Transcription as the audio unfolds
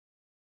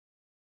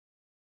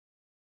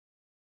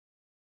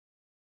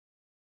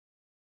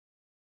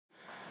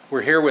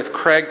We're here with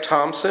Craig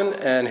Thompson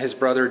and his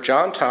brother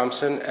Jon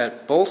Thompson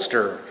at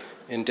Bolster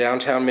in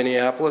downtown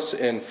Minneapolis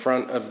in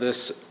front of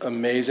this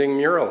amazing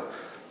mural.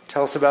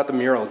 Tell us about the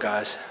mural,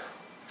 guys.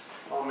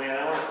 Oh man,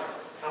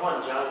 I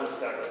want Jon to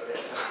start with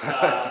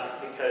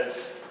it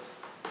because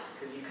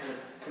you kind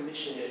of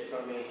commissioned it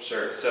from me.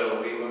 Sure. So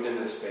we moved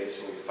into this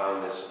space and we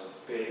found this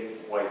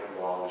big white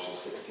wall, which is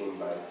 16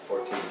 by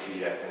 14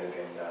 feet, I think,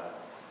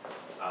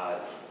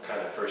 and kind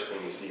of first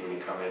thing you see when you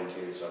come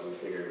into. So we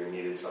figured we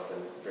needed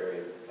something very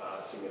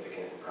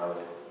significant and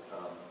prominent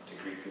to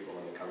greet people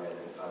when they come in.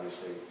 And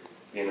obviously,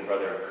 being the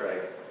brother of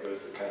Craig, it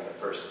was kind of the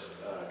first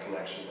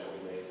connection that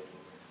we made.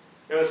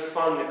 It was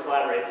fun to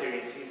collaborate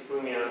too. He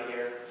flew me out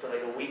here for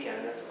like a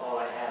weekend. That's all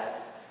I had.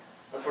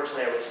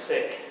 Unfortunately, I was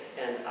sick,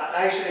 and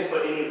I actually didn't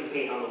put any of the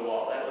paint on the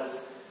wall. That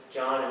was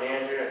Jon and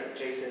Andrew. I think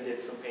Jason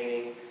did some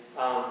painting.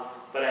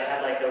 But I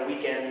had like a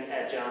weekend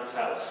at Jon's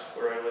house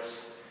where I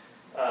was,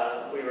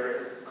 we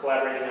were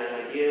collaborating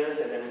on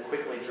ideas and then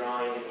quickly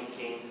drawing and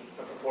inking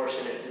a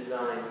proportionate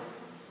design.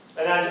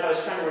 And I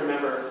was trying to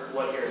remember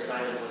what your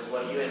assignment was,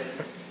 what you had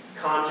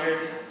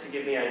conjured to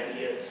give me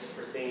ideas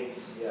for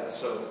themes. Yeah,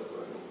 so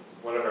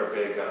one of our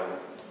big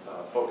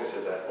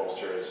focuses at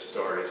Bolster is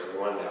story, so we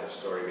wanted to have a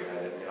story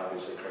behind it. And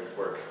obviously Craig's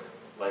work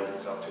lends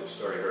itself to a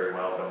story very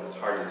well, but it's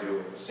hard to do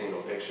with a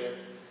single picture.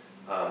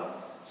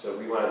 So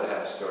we wanted to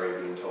have a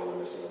story being told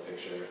in a single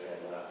picture,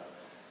 and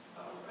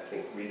I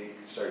think we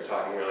started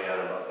talking early on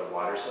about the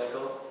water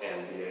cycle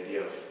and the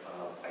idea of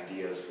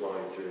ideas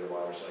flowing through the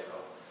water cycle.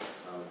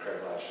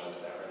 Craig latched onto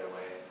that right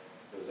away.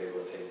 He was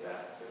able to take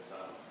that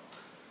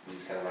with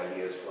these kind of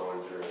ideas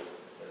flowing through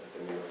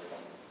the mural.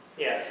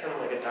 Yeah, it's kind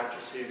of like a Dr.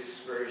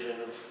 Seuss version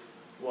of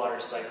water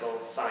cycle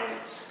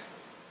science.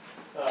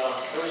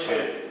 I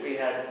wish we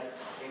had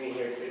Amy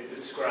here to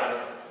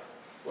describe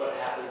what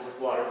happens with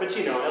water. But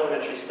you know,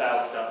 elementary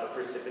style stuff of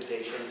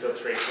precipitation,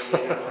 filtration,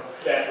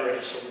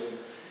 evaporation,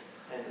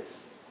 and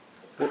this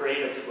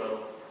creative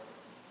flow.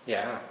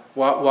 Yeah.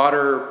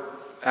 Water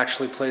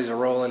actually plays a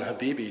role in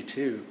Habibi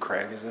too,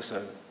 Craig. Is this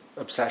an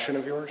obsession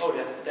of yours? Oh,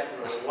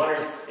 definitely.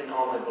 Water's in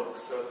all my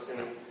books. So it's in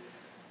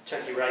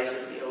Chucky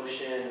Rice's The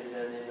Ocean, and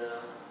then in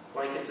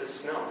Blankets is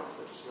Snow.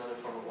 So just another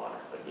form of water.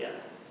 But yeah,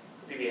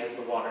 Habibi has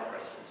the water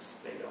crisis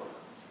thing going on.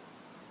 So.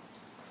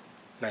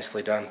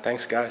 Nicely done.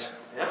 Thanks, guys.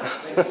 Yeah,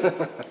 thanks.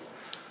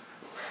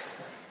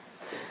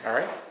 All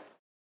right.